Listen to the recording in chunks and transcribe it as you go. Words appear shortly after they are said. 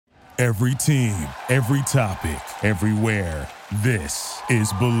Every team, every topic, everywhere. This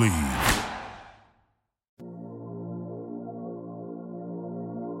is Believe.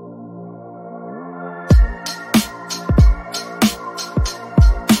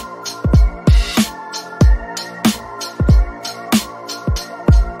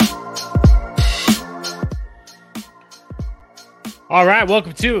 All right,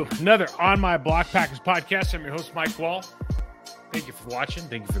 welcome to another On My Block Packers podcast. I'm your host, Mike Wall. Thank you for watching.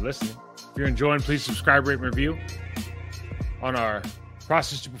 Thank you for listening. If you're enjoying, please subscribe, rate, and review on our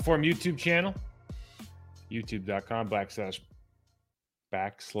Process to Perform YouTube channel, youtube.com/process.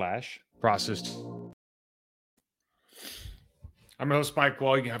 I'm your host, Mike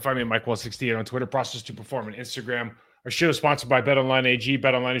Wall. You can find me at Mike Wall68 on Twitter, Process to Perform on Instagram. Our show is sponsored by BetOnline AG.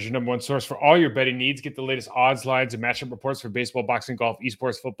 BetOnline is your number one source for all your betting needs. Get the latest odds, lines, and matchup reports for baseball, boxing, golf,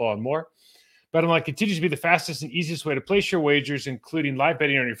 esports, football, and more. BetOnline continues to be the fastest and easiest way to place your wagers, including live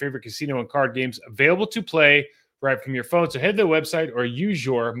betting on your favorite casino and card games, available to play right from your phone. So head to the website or use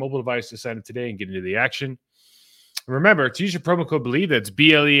your mobile device to sign up today and get into the action. Remember to use your promo code BELIEVE, that's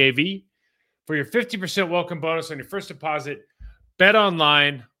BLEAV, for your 50% welcome bonus on your first deposit.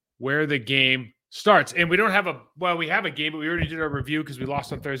 BetOnline, where the game starts. And we don't have we have a game, but we already did our review because we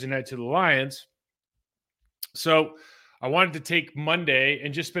lost on Thursday night to the Lions. So I wanted to take Monday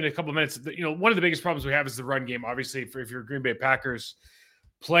and just spend a couple of minutes. One of the biggest problems we have is the run game. Obviously, if you're a Green Bay Packers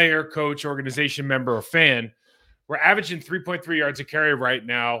player, coach, organization member, or fan, we're averaging 3.3 yards a carry right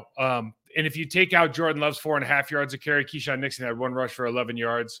now. And if you take out Jordan Love's 4.5 yards a carry, Keyshawn Nixon had one rush for 11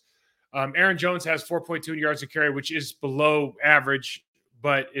 yards. Aaron Jones has 4.2 yards a carry, which is below average,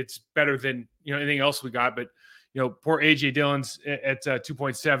 but it's better than anything else we got. But poor AJ Dillon's at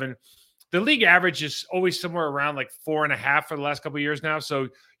 2.7. The league average is always somewhere around like 4.5 for the last couple of years now. So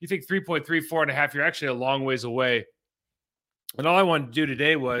you think 3.3, 4.5, you're actually a long ways away. And all I wanted to do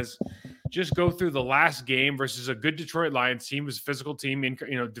today was just go through the last game versus a good Detroit Lions team, was a physical team,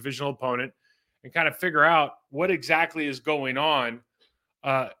 divisional opponent, and kind of figure out what exactly is going on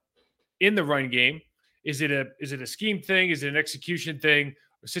in the run game. Is it a scheme thing? Is it an execution thing?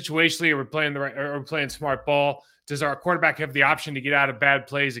 Or situationally, are we playing are we playing smart ball? Does our quarterback have the option to get out of bad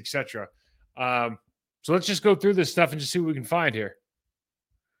plays, etc.? So let's just go through this stuff and just see what we can find here.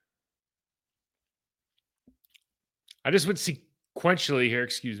 I just went sequentially here.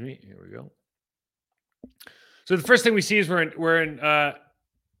 Excuse me. Here we go. So the first thing we see is we're in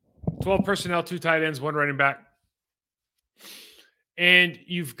 12 personnel, 2 tight ends, 1 running back. And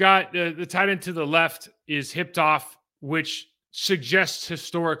you've got the tight end to the left is hipped off, which suggests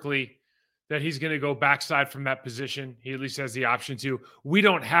historically that he's going to go backside from that position. He at least has the option to. We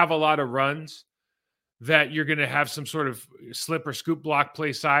don't have a lot of runs that you're going to have some sort of slip or scoop block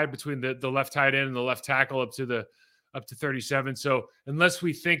play side between the left tight end and the left tackle up to 37. So unless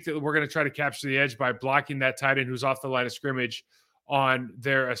we think that we're going to try to capture the edge by blocking that tight end who's off the line of scrimmage on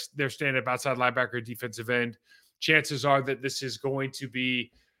their stand-up outside linebacker defensive end, chances are that this is going to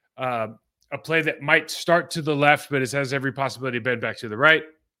be a play that might start to the left, but it has every possibility to bend back to the right.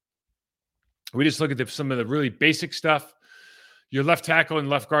 We just look at some of the really basic stuff. Your left tackle and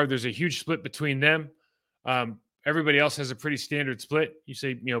left guard, there's a huge split between them. Everybody else has a pretty standard split. You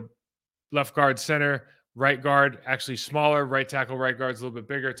say, left guard, center, right guard, actually smaller. Right tackle, right guard's a little bit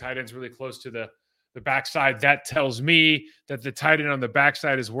bigger. Tight end's really close to the backside. That tells me that the tight end on the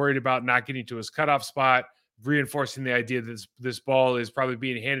backside is worried about not getting to his cutoff spot, reinforcing the idea that this ball is probably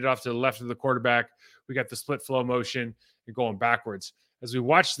being handed off to the left of the quarterback. We got the split flow motion and going backwards. As we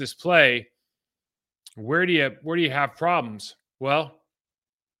watch this play, where do you have problems? Well,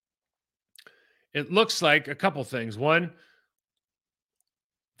 it looks like a couple things. One,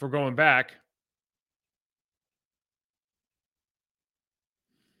 if we're going back,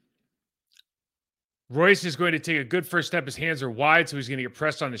 Royce is going to take a good first step. His hands are wide, so he's going to get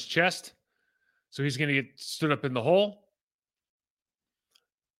pressed on his chest. So he's going to get stood up in the hole.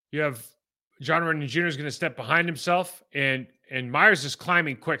 You have John Runyon Jr. is going to step behind himself, and Myers is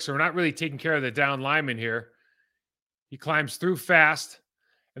climbing quick, so we're not really taking care of the down lineman here. He climbs through fast,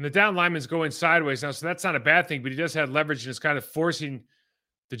 and the down lineman's going sideways now, so that's not a bad thing, but he does have leverage and is kind of forcing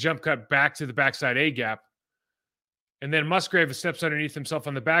the jump cut back to the backside A gap. And then Musgrave steps underneath himself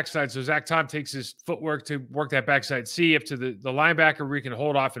on the backside, so Zach Tom takes his footwork to work that backside C up to the linebacker where he can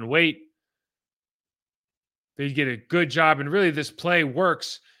hold off and wait. They get a good job, and really this play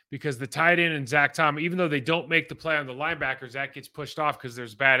works because the tight end and Zach Tom, even though they don't make the play on the linebackers, that gets pushed off because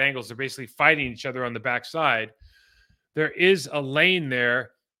there's bad angles. They're basically fighting each other on the backside. There is a lane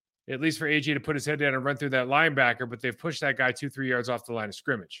there, at least for AJ to put his head down and run through that linebacker, but they've pushed that guy 2-3 yards off the line of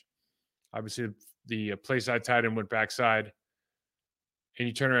scrimmage. Obviously, the play side tight end went backside and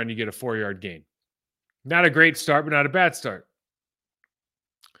you turn around and you get a 4-yard gain. Not a great start, but not a bad start.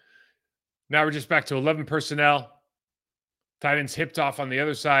 Now we're just back to 11 personnel. Tight ends hipped off on the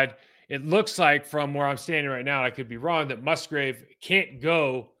other side. It looks like from where I'm standing right now, I could be wrong, that Musgrave can't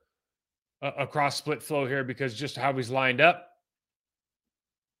go across split flow here because just how he's lined up.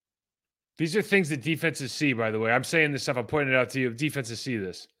 These are things that defenses see, by the way. I'm saying this stuff, I'm pointing it out to you. Defenses see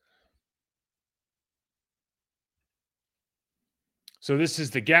this. So this is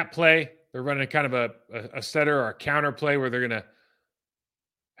the gap play. They're running kind of a setter or a counter play where they're going to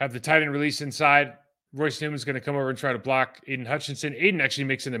have the tight end release inside. Royce Newman's going to come over and try to block Aiden Hutchinson. Aiden actually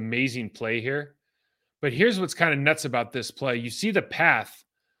makes an amazing play here. But here's what's kind of nuts about this play. You see the path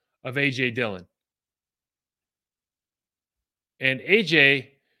of A.J. Dillon. And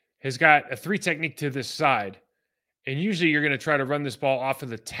A.J. has got a 3 technique to this side. And usually you're going to try to run this ball off of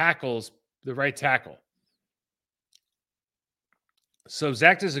the tackles, the right tackle. So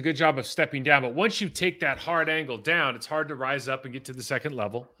Zach does a good job of stepping down. But once you take that hard angle down, it's hard to rise up and get to the second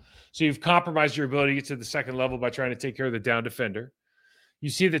level. So you've compromised your ability to get to the second level by trying to take care of the down defender. You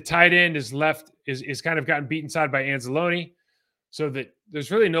see the tight end is kind of gotten beaten inside by Anzalone, so that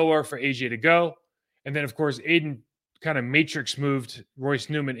there's really nowhere for AJ to go. And then, of course, Aiden kind of matrix moved Royce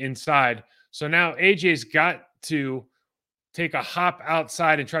Newman inside. So now AJ's got to take a hop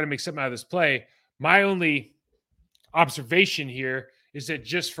outside and try to make something out of this play. My only observation here is that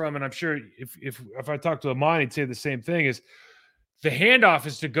just from, and I'm sure if I talk to Amon, he'd say the same thing, is the handoff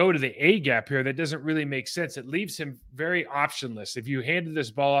is to go to the A gap here. That doesn't really make sense. It leaves him very optionless. If you handed this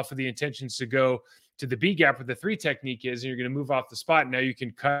ball off with the intentions to go to the B gap where the 3 technique is, and you're going to move off the spot, and now you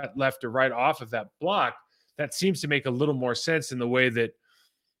can cut left or right off of that block, that seems to make a little more sense in the way that,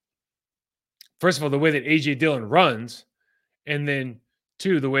 first of all, the way that A.J. Dillon runs, and then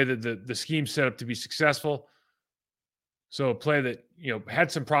 2, the way that the scheme's set up to be successful. So a play that,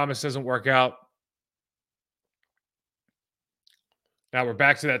 had some promise, doesn't work out. Now we're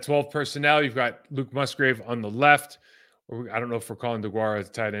back to that 12 personnel. You've got Luke Musgrave on the left. I don't know if we're calling DeGuara as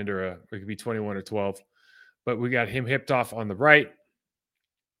a tight end or it could be 21 or 12. But we got him hipped off on the right.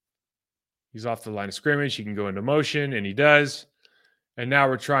 He's off the line of scrimmage. He can go into motion, and he does. And now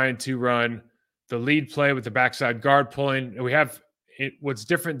we're trying to run the lead play with the backside guard pulling. And we have what's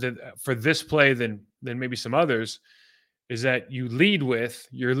different for this play than maybe some others is that you're leading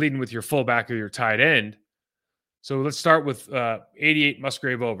with your fullback or your tight end. So let's start with 88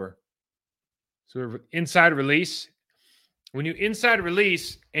 Musgrave over. So we're inside release. When you inside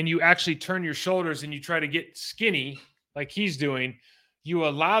release and you actually turn your shoulders and you try to get skinny like he's doing, you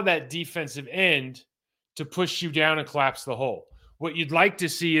allow that defensive end to push you down and collapse the hole. What you'd like to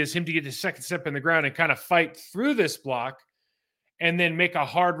see is him to get the second step in the ground and kind of fight through this block and then make a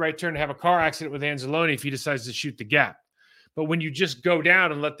hard right turn to have a car accident with Anzalone if he decides to shoot the gap. But when you just go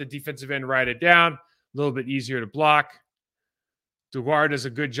down and let the defensive end ride it down, a little bit easier to block. DeGuara does a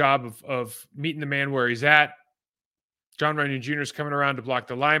good job of meeting the man where he's at. John Runyon Jr. is coming around to block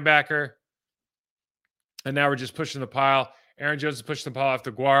the linebacker. And now we're just pushing the pile. Aaron Jones is pushing the pile off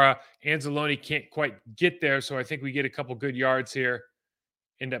DeGuara. Anzalone can't quite get there, so I think we get a couple good yards here.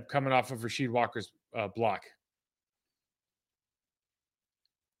 End up coming off of Rasheed Walker's block.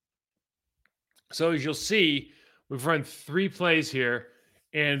 So as you'll see, we've run 3 plays here,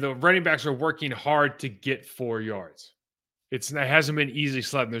 and the running backs are working hard to get 4 yards. It hasn't been easy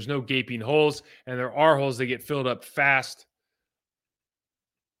sledding. There's no gaping holes, and there are holes that get filled up fast.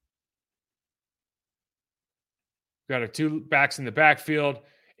 Got our 2 backs in the backfield.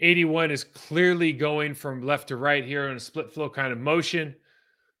 81 is clearly going from left to right here in a split flow kind of motion.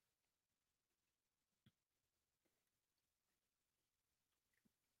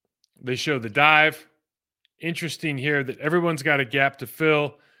 They show the dive. Interesting here that everyone's got a gap to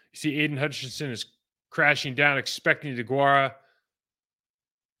fill. You see Aiden Hutchinson is crashing down, expecting DeGuara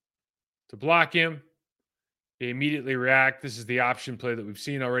to block him. They immediately react. This is the option play that we've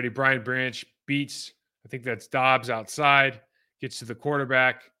seen already. Brian Branch beats, I think that's Dobbs outside, gets to the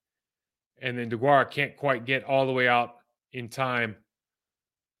quarterback, and then DeGuara can't quite get all the way out in time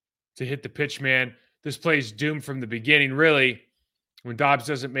to hit the pitch man. This play is doomed from the beginning, really, when Dobbs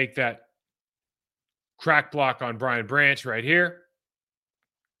doesn't make that crack block on Brian Branch right here.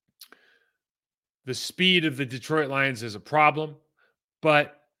 The speed of the Detroit Lions is a problem,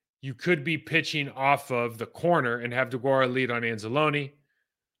 but you could be pitching off of the corner and have DeGuara lead on Anzalone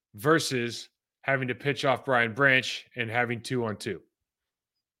versus having to pitch off Brian Branch and having 2-on-2.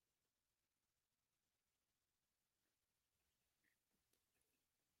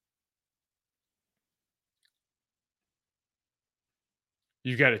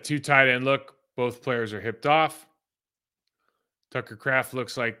 You've got a 2 tight end look. Both players are hipped off. Tucker Kraft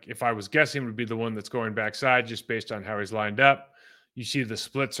looks like, if I was guessing, would be the one that's going backside just based on how he's lined up. You see the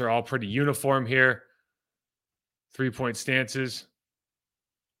splits are all pretty uniform here. 3-point stances.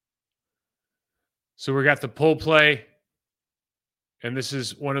 So we got the pull play. And this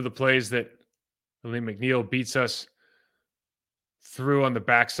is one of the plays that Aleem McNeil beats us through on the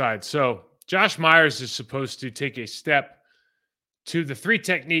backside. So Josh Myers is supposed to take a step to the 3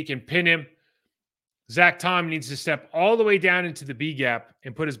 technique and pin him. Zach Tom needs to step all the way down into the B gap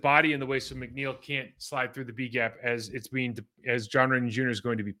and put his body in the way so McNeil can't slide through the B gap as Jon Runyan Jr. is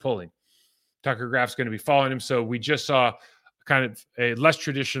going to be pulling. Tucker Kraft's going to be following him. So we just saw kind of a less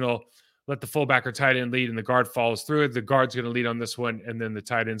traditional, let the fullback or tight end lead and the guard follows through it. The guard's going to lead on this one, and then the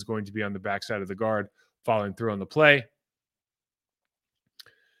tight end's going to be on the backside of the guard following through on the play.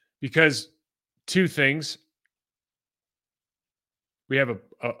 Because 2 things. We have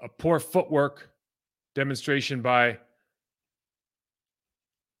a poor footwork demonstration by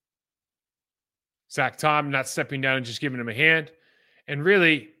Zach Tom, not stepping down and just giving him a hand. And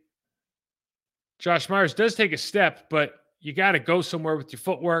really, Josh Myers does take a step, but you got to go somewhere with your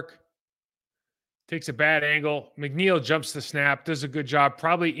footwork. Takes a bad angle. McNeil jumps the snap, does a good job,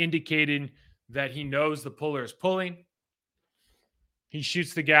 probably indicating that he knows the puller is pulling. He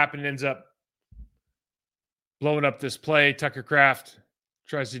shoots the gap and ends up blowing up this play. Tucker Kraft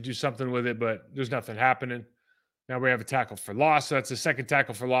tries to do something with it, but there's nothing happening. Now we have a tackle for loss. So that's the second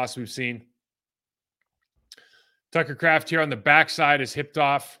tackle for loss we've seen. Tucker Kraft here on the backside is hipped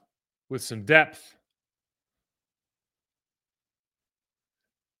off with some depth.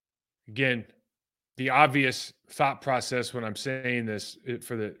 Again, the obvious thought process when I'm saying this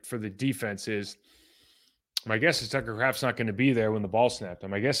for the defense is, my guess is Tucker Kraft's not going to be there when the ball snapped. And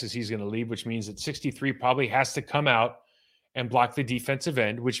my guess is he's going to leave, which means that 63 probably has to come out and block the defensive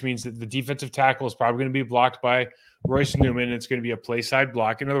end, which means that the defensive tackle is probably going to be blocked by Royce Newman, and it's going to be a play side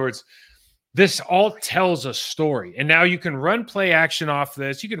block. In other words, this all tells a story. And now you can run play action off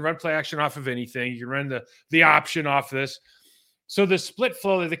this. You can run play action off of anything. You can run the option off this. So the split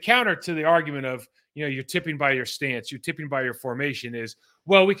flow, the counter to the argument of, you're tipping by your stance, you're tipping by your formation is,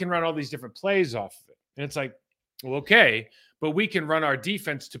 well, we can run all these different plays off of it. And it's like, well, okay, but we can run our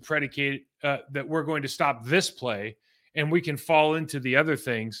defense to predicate that we're going to stop this play, and we can fall into the other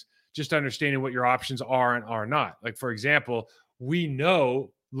things, just understanding what your options are and are not. Like, for example, we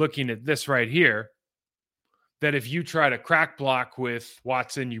know, looking at this right here, that if you try to crack block with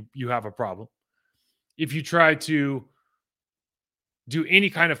Watson, you have a problem. If you try to do any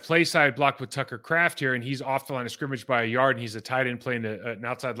kind of play side block with Tucker Kraft here, and he's off the line of scrimmage by a yard, and he's a tight end playing an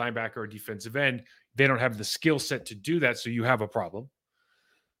outside linebacker or defensive end, they don't have the skill set to do that, so you have a problem.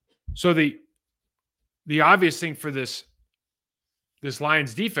 So the obvious thing for this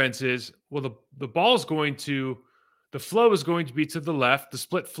Lions defense is, well, the ball's going to, the flow is going to be to the left. The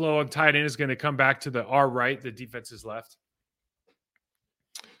split flow on tight end is going to come back to our right, the defense's left.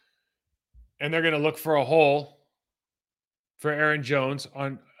 And they're going to look for a hole for Aaron Jones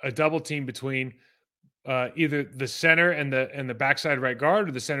on a double team between either the center and the backside right guard,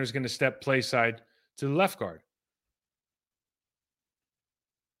 or the center is going to step play side to the left guard.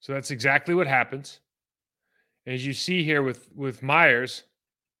 So that's exactly what happens. As you see here with Myers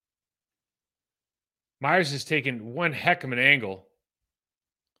has taken one heck of an angle,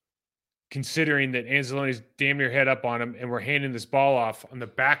 considering that Anzalone's damn near head up on him, and we're handing this ball off on the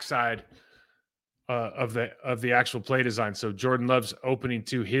backside of the actual play design. So Jordan Love's opening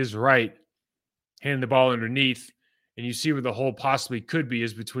to his right, handing the ball underneath, and you see where the hole possibly could be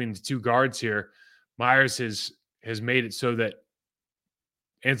is between the 2 guards here. Myers has made it so that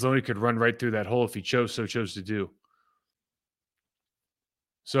Anzalone could run right through that hole if he chose to do.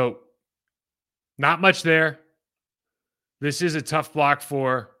 So not much there. This is a tough block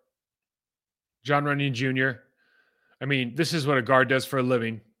for Jon Runyan Jr. I mean, this is what a guard does for a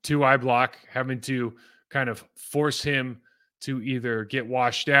living. 2-eye block, having to kind of force him to either get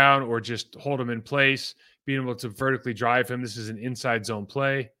washed down or just hold him in place, being able to vertically drive him. This is an inside zone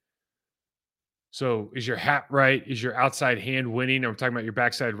play. So is your hat right? Is your outside hand winning? I'm talking about your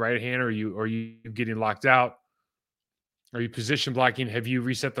backside right hand, or are you getting locked out? Are you position blocking? Have you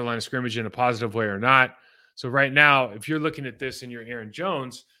reset the line of scrimmage in a positive way or not? So right now, if you're looking at this and you're Aaron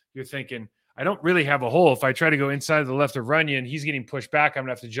Jones, you're thinking, I don't really have a hole. If I try to go inside the left of Runyan, he's getting pushed back. I'm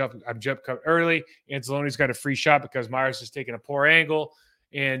going to have to jump. I'm jump cut early. Anzalone's got a free shot because Myers has taken a poor angle.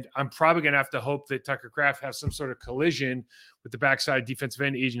 And I'm probably going to have to hope that Tucker Kraft has some sort of collision with the backside defensive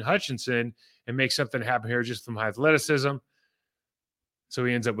end, Aiden Hutchinson, and make something happen here just from high athleticism. So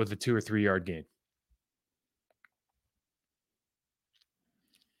he ends up with a 2 or 3 yard gain.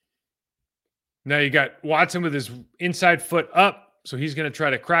 Now you got Watson with his inside foot up, so he's going to try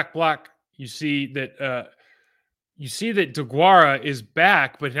to crack block. You see that DeGuara is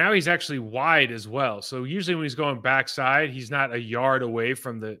back, but now he's actually wide as well. So usually when he's going backside, he's not a yard away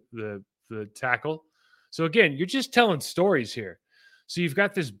from the tackle. So again, you're just telling stories here. So you've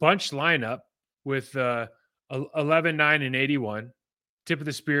got this bunch lineup with 11, 9, and 81. Tip of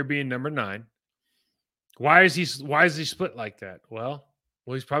the spear being number 9. Why is he split like that? Well,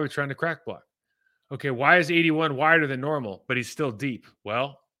 he's probably trying to crack block. Okay, why is 81 wider than normal, but he's still deep?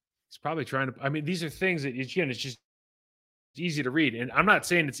 Well, he's probably trying to. I mean, these are things that again, it's just easy to read. And I'm not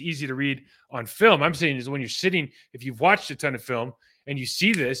saying it's easy to read on film. I'm saying is when you're sitting, if you've watched a ton of film and you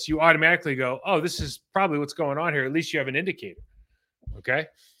see this, you automatically go, "Oh, this is probably what's going on here." At least you have an indicator. Okay,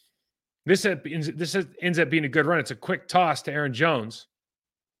 this ends up being a good run. It's a quick toss to Aaron Jones.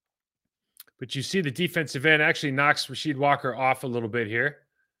 But you see the defensive end actually knocks Rasheed Walker off a little bit here.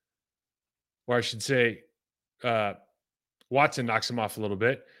 Or I should say Watson knocks him off a little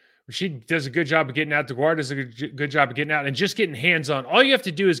bit. Rasheed does a good job of getting out. DeGuara does a good job of getting out and just getting hands on. All you have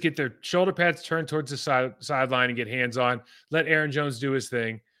to do is get their shoulder pads turned towards the sideline and get hands on. Let Aaron Jones do his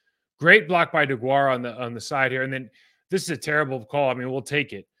thing. Great block by DeGuara on the side here. And then this is a terrible call. I mean, we'll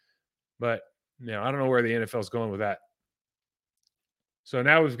take it. But, I don't know where the NFL is going with that. So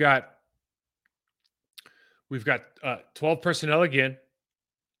now we've got 12 personnel again.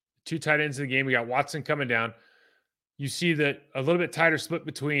 2 tight ends in the game. We got Watson coming down. You see that a little bit tighter split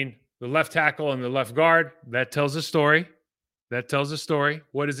between the left tackle and the left guard. That tells a story.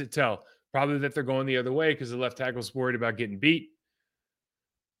 What does it tell? Probably that they're going the other way because the left tackle's worried about getting beat.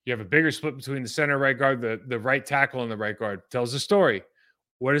 You have a bigger split between the center right guard, the right tackle, and the right guard. Tells a story.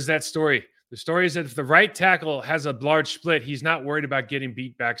 What is that story? The story is that if the right tackle has a large split, he's not worried about getting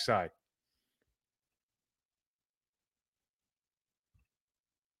beat backside.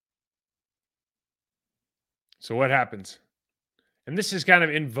 So what happens? And this is kind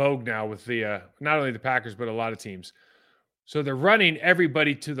of in vogue now with the not only the Packers, but a lot of teams. So they're running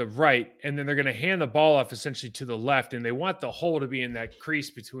everybody to the right, and then they're going to hand the ball off essentially to the left, and they want the hole to be in that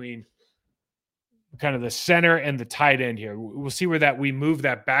crease between kind of the center and the tight end here. We'll see where we move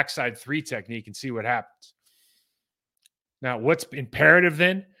that backside 3 technique and see what happens. Now, what's imperative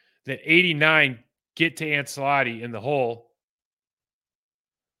then? That 89 get to Ancelotti in the hole,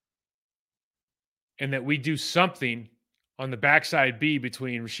 and that we do something on the backside B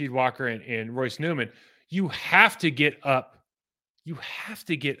between Rasheed Walker and Royce Newman. You have to get up. You have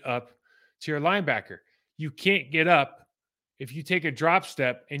to get up to your linebacker. You can't get up if you take a drop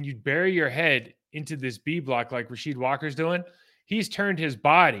step and you bury your head into this B block like Rasheed Walker's doing. He's turned his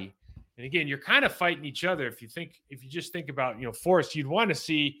body. And again, you're kind of fighting each other. If you just think about, Forrest, you'd want to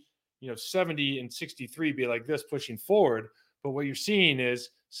see, 70 and 63 be like this pushing forward. But what you're seeing is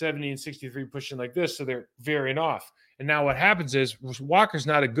 70 and 63 pushing like this, so they're veering off. And now what happens is Walker's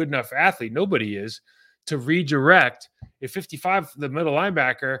not a good enough athlete, nobody is, to redirect. If 55, the middle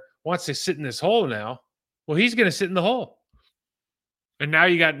linebacker, wants to sit in this hole now, well, he's going to sit in the hole. And now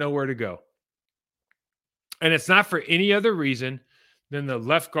you got nowhere to go. And it's not for any other reason than the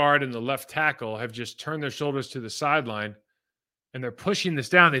left guard and the left tackle have just turned their shoulders to the sideline, and they're pushing this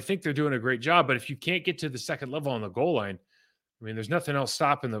down. They think they're doing a great job, but if you can't get to the second level on the goal line, I mean, there's nothing else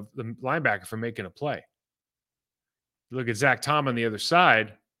stopping the linebacker from making a play. Look at Zach Tom on the other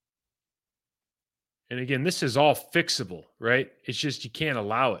side. And again, this is all fixable, right? It's just you can't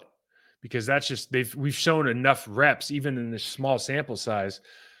allow it because that's just we've shown enough reps, even in this small sample size,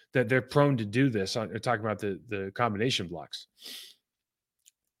 that they're prone to do this. They're talking about the combination blocks.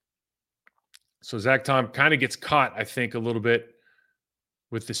 So Zach Tom kind of gets caught, I think, a little bit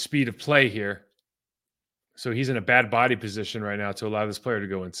with the speed of play here. So he's in a bad body position right now to allow this player to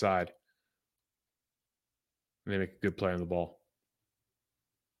go inside. And they make a good play on the ball.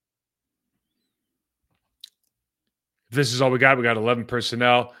 If this is all we got 11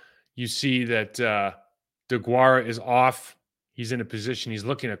 personnel. You see that DeGuara is off. He's in a position. He's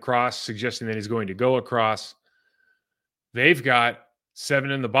looking across, suggesting that he's going to go across. They've got 7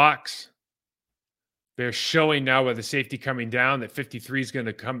 in the box. They're showing now with the safety coming down that 53 is going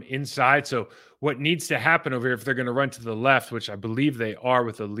to come inside. So what needs to happen over here if they're going to run to the left, which I believe they are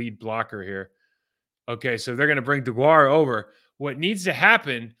with a lead blocker here. Okay, so they're going to bring DeGuara over. What needs to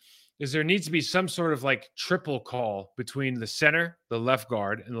happen is there needs to be some sort of like triple call between the center, the left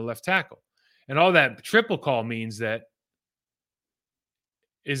guard, and the left tackle. And all that triple call means that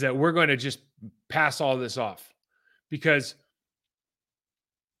we're going to just pass all this off because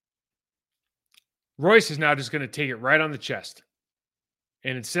Royce is now just going to take it right on the chest.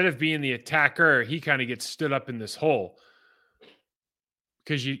 And instead of being the attacker, he kind of gets stood up in this hole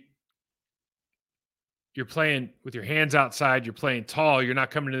because you're playing with your hands outside, you're playing tall, you're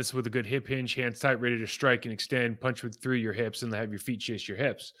not coming to this with a good hip hinge, hands tight, ready to strike and extend, punch through your hips, and have your feet chase your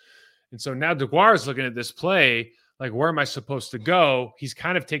hips. And so now Deguara is looking at this play, like, where am I supposed to go? He's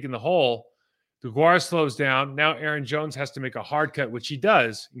kind of taking the hole. Deguara slows down. Now Aaron Jones has to make a hard cut, which he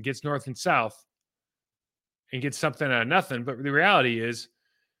does, and gets north and south and gets something out of nothing. But the reality is,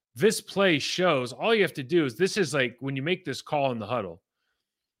 this play shows all you have to do is, this is like when you make this call in the huddle.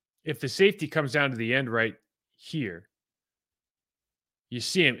 If the safety comes down to the end right here, you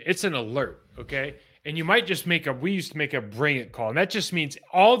see him, it's an alert, okay? And you might just we used to make a bring it call. And that just means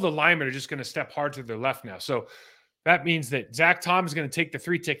all the linemen are just going to step hard to their left now. So that means that Zach Tom is going to take the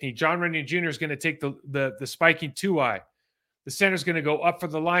 3 technique. John Runyon Jr. is going to take the spiking 2-eye. The center is going to go up for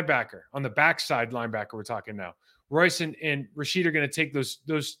the linebacker, on the backside linebacker we're talking now. Royce and Rashid are going to take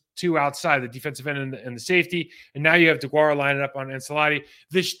those 2 outside, the defensive end and the safety. And now you have Deguara lining up on Ancelotti.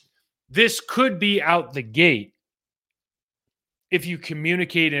 This could be out the gate if you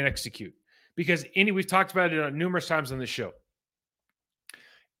communicate and execute. Because we've talked about it numerous times on the show.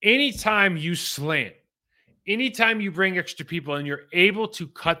 Anytime you slant, anytime you bring extra people and you're able to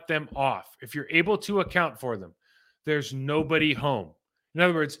cut them off, if you're able to account for them, there's nobody home. In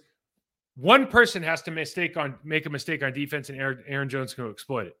other words, one person has to make a mistake on defense, and Aaron Jones can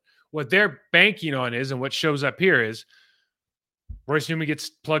exploit it. What they're banking on is, and what shows up here is, Royce Newman gets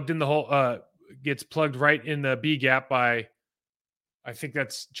plugged in the hole, gets plugged right in the B gap by, I think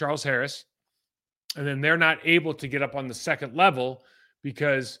that's Charles Harris. And then they're not able to get up on the second level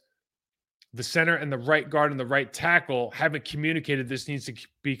because the center and the right guard and the right tackle haven't communicated. This needs to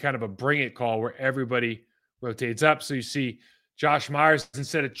be kind of a bring it call where everybody rotates up. So you see Josh Myers,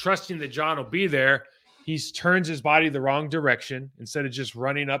 instead of trusting that John will be there, he turns his body the wrong direction instead of just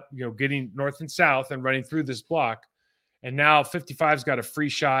running up, getting north and south and running through this block. And now 55's got a free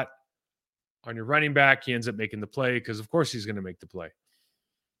shot on your running back. He ends up making the play because, of course, he's going to make the play.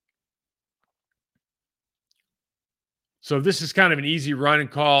 So this is kind of an easy run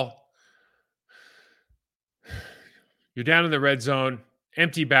and call. You're down in the red zone,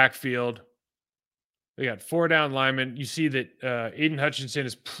 empty backfield. They got 4 down linemen. You see that Aiden Hutchinson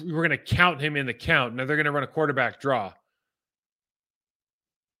we're going to count him in the count. Now they're going to run a quarterback draw.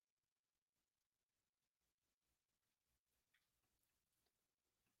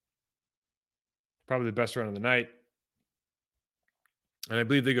 Probably the best run of the night. And I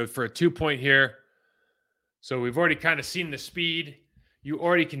believe they go for a 2-point here. So we've already kind of seen the speed. You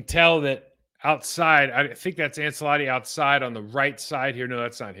already can tell that outside, I think that's Ancelotti outside on the right side here. No,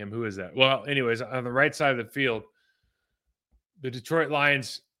 that's not him. Who is that? Well, anyways, on the right side of the field, the Detroit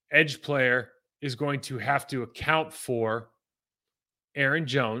Lions edge player is going to have to account for Aaron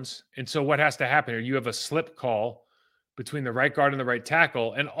Jones. And so what has to happen here? You have a slip call between the right guard and the right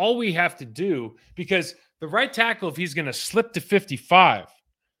tackle. And all we have to do, because the right tackle, if he's going to slip to 55,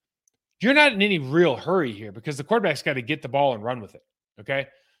 you're not in any real hurry here because the quarterback's got to get the ball and run with it. Okay.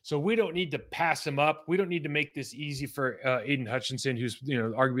 So we don't need to pass him up. We don't need to make this easy for Aiden Hutchinson, who's,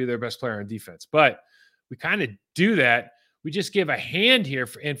 arguably their best player on defense. But we kind of do that. We just give a hand here.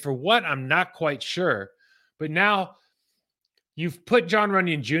 And for what, I'm not quite sure. But now you've put John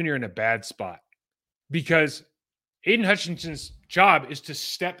Runyon Jr. in a bad spot because Aiden Hutchinson's job is to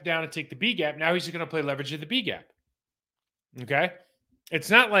step down and take the B gap. Now he's going to play leverage at the B gap. Okay.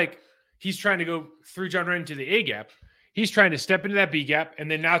 It's not like he's trying to go through John Runyon to the A gap. He's trying to step into that B gap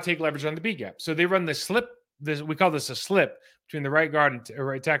and then now take leverage on the B gap. So they run the slip. We call this a slip between the right guard and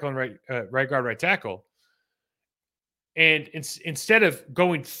right tackle and right guard, right tackle. And instead of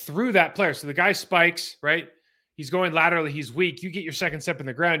going through that player, so the guy spikes, right? He's going laterally. He's weak. You get your second step in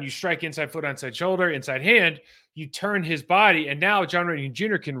the ground. You strike inside foot, inside shoulder, inside hand. You turn his body. And now John Runyon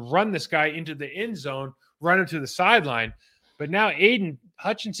Jr. can run this guy into the end zone, run him to the sideline. But now Aiden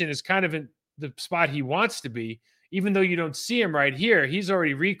Hutchinson is kind of in the spot he wants to be. Even though you don't see him right here, he's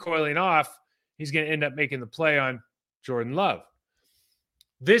already recoiling off. He's going to end up making the play on Jordan Love.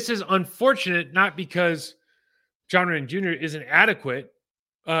 This is unfortunate, not because John Runyon Jr. isn't adequate.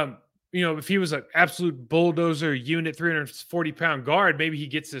 If he was an absolute bulldozer unit, 340-pound guard, maybe he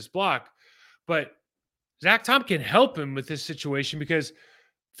gets this block. But Zach Tom can help him with this situation because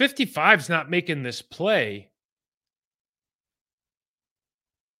 55's not making this play.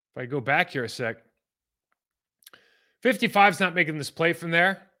 If I go back here a sec, 55's not making this play from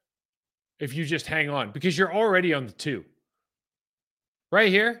there if you just hang on because you're already on the 2. Right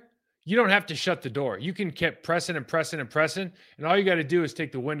here, you don't have to shut the door. You can keep pressing and pressing and pressing, and all you got to do is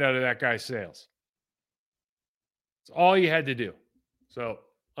take the wind out of that guy's sails. That's all you had to do. So,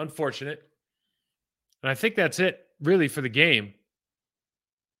 unfortunate. And I think that's it, really, for the game.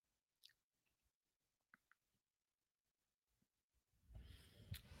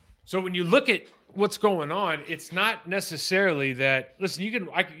 So when you look at what's going on, it's not necessarily that. Listen, you can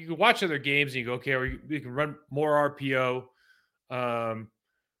watch other games and you go, okay, or you can run more RPO.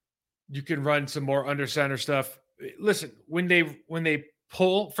 You can run some more under center stuff. Listen, when they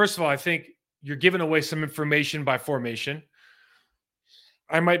pull, first of all, I think you're giving away some information by formation.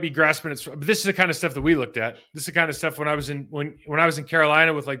 I might be grasping it, but this is the kind of stuff that we looked at. This is the kind of stuff when I was in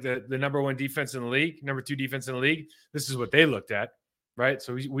Carolina with like the number 1 defense in the league, number 2 defense in the league. This is what they looked at, right?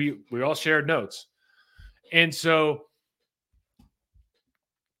 So we all shared notes, and so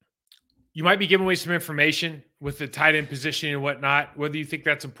you might be giving away some information with the tight end position and whatnot, whether you think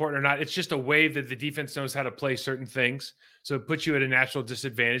that's important or not. It's just a way that the defense knows how to play certain things. So it puts you at a natural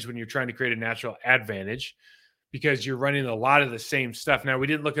disadvantage when you're trying to create a natural advantage because you're running a lot of the same stuff. Now, we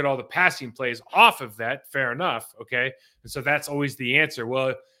didn't look at all the passing plays off of that. Fair enough. Okay. And so that's always the answer.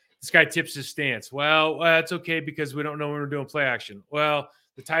 Well, this guy tips his stance. Well, that's okay because we don't know when we're doing play action. Well,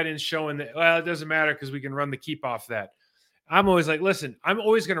 the tight end's showing that, well, it doesn't matter because we can run the keep off that. I'm always like, listen, I'm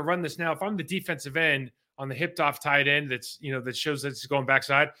always going to run this now. If I'm the defensive end on the hipped off tight end that's, that shows that it's going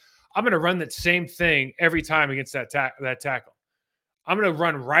backside, I'm going to run that same thing every time against that tackle. I'm going to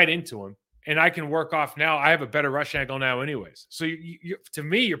run right into him, and I can work off now. I have a better rush angle now anyways. So to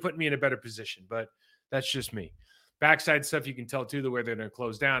me, you're putting me in a better position, but that's just me. Backside stuff, you can tell too, the way they're going to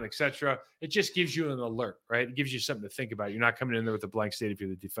close down, etc. It just gives you an alert, right? It gives you something to think about. You're not coming in there with a blank slate if you're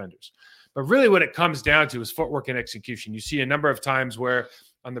the defenders. But really what it comes down to is footwork and execution. You see a number of times where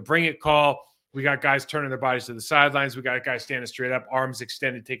on the bring it call, we got guys turning their bodies to the sidelines. We got guys standing straight up, arms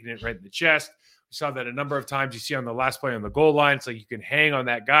extended, taking it right in the chest. We saw that a number of times. You see on the last play on the goal line, it's like you can hang on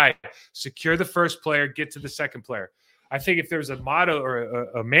that guy, secure the first player, get to the second player. I think if there's a motto or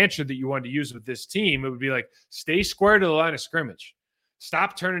a mantra that you wanted to use with this team, it would be like, stay square to the line of scrimmage.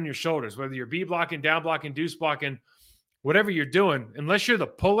 Stop turning your shoulders, whether you're B blocking, down blocking, deuce blocking, whatever you're doing, unless you're the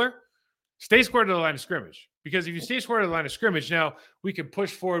puller, stay square to the line of scrimmage. Because if you stay square to the line of scrimmage, now we can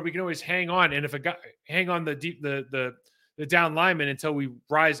push forward. We can always hang on. And if a guy hang on the down lineman until we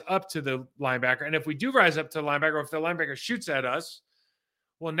rise up to the linebacker. And if we do rise up to the linebacker, or if the linebacker shoots at us,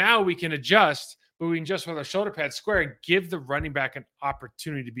 well, now we can adjust. But we can just with our shoulder pads square and give the running back an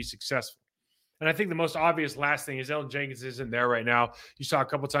opportunity to be successful. And I think the most obvious last thing is Elgton Jenkins isn't there right now. You saw a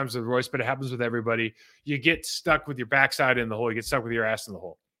couple times with Royce, but it happens with everybody. You get stuck with your backside in the hole. You get stuck with your ass in the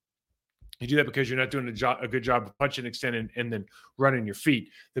hole. You do that because you're not doing a good job of punching, extending, and then running your feet.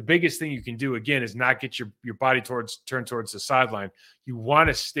 The biggest thing you can do, again, is not get your body turned towards the sideline. You want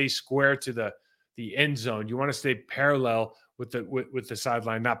to stay square to the end zone. You want to stay parallel with the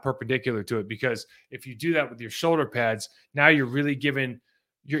sideline, not perpendicular to it, because if you do that with your shoulder pads, now you're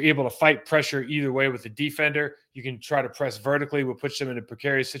able to fight pressure either way with the defender. You can try to press vertically, which puts them in a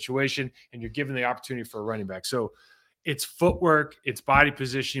precarious situation, and you're given the opportunity for a running back. So it's footwork, it's body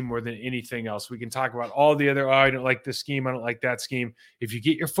positioning more than anything else. We can talk about all the other, I don't like this scheme, I don't like that scheme. If you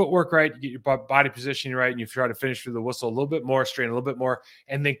get your footwork right, you get your body positioning right, and you try to finish through the whistle a little bit more, strain a little bit more,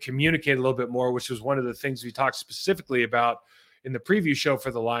 and then communicate a little bit more, which was one of the things we talked specifically about in the preview show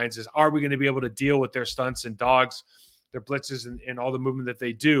for the Lions is, are we going to be able to deal with their stunts and dogs, their blitzes, and all the movement that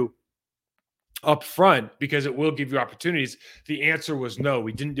they do up front, because it will give you opportunities? The answer was no.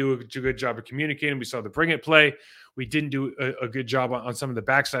 We didn't do a good job of communicating. We saw the bring it play. We didn't do a good job on some of the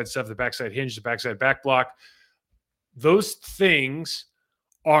backside stuff, the backside hinge, the backside back block. Those things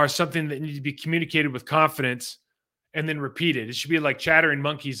are something that need to be communicated with confidence and then repeated. It should be like chattering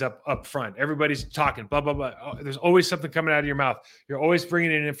monkeys up front. Everybody's talking, blah, blah, blah. Oh, there's always something coming out of your mouth. You're always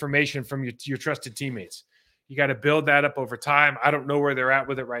bringing in information from your trusted teammates. You got to build that up over time. I don't know where they're at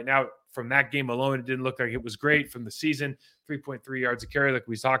with it right now. From that game alone, it didn't look like it was great. From the season, 3.3 yards a carry like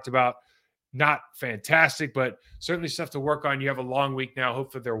we talked about. Not fantastic, but certainly stuff to work on. You have a long week now.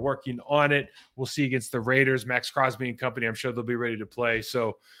 Hopefully they're working on it. We'll see against the Raiders, Max Crosby and company. I'm sure they'll be ready to play.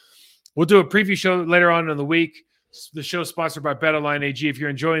 So we'll do a preview show later on in the week. The show is sponsored by BetOnline AG. If you're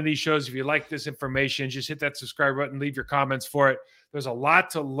enjoying these shows, if you like this information, just hit that subscribe button, leave your comments for it. There's a lot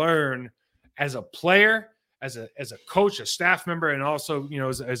to learn as a player, as a coach, a staff member, and also,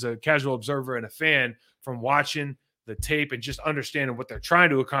 as a casual observer and a fan from watching the tape and just understanding what they're trying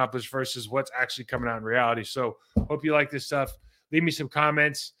to accomplish versus what's actually coming out in reality. So hope you like this stuff. Leave me some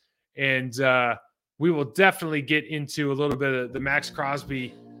comments, and we will definitely get into a little bit of the Max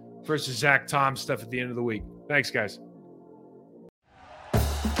Crosby versus Zach Tom stuff at the end of the week. Thanks, guys.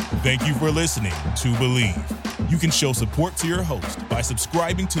 Thank you for listening to Believe. You can show support to your host by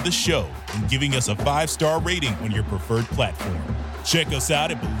subscribing to the show and giving us a 5-star rating on your preferred platform. Check us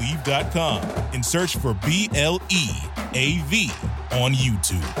out at Believe.com and search for BLEAV on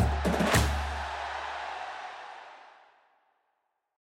YouTube.